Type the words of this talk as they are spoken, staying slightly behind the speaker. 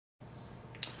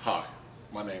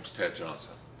My name's Ted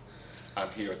Johnson. I'm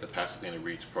here at the Pasadena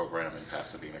Reads program in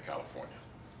Pasadena, California.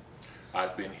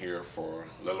 I've been here for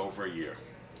a little over a year.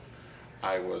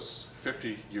 I was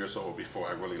 50 years old before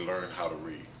I really learned how to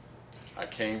read. I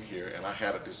came here and I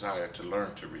had a desire to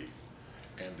learn to read,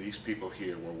 and these people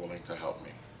here were willing to help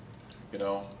me. You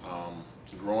know,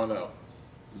 growing up,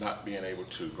 not being able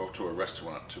to go to a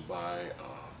restaurant to buy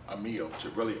a meal, to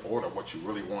really order what you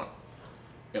really want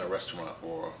in a restaurant,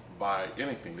 or buy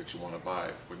anything that you want to buy,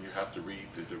 when you have to read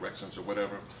the directions or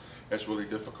whatever, it's really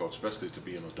difficult, especially to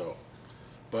be an adult.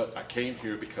 But I came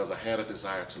here because I had a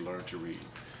desire to learn to read.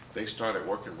 They started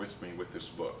working with me with this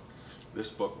book. This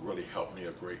book really helped me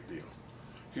a great deal.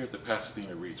 Here at the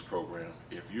Pasadena Reads program,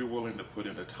 if you're willing to put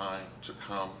in the time to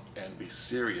come and be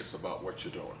serious about what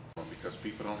you're doing, because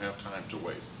people don't have time to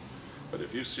waste. But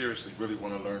if you seriously really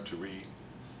want to learn to read,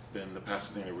 then the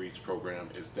Pasadena Reads program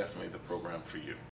is definitely the program for you.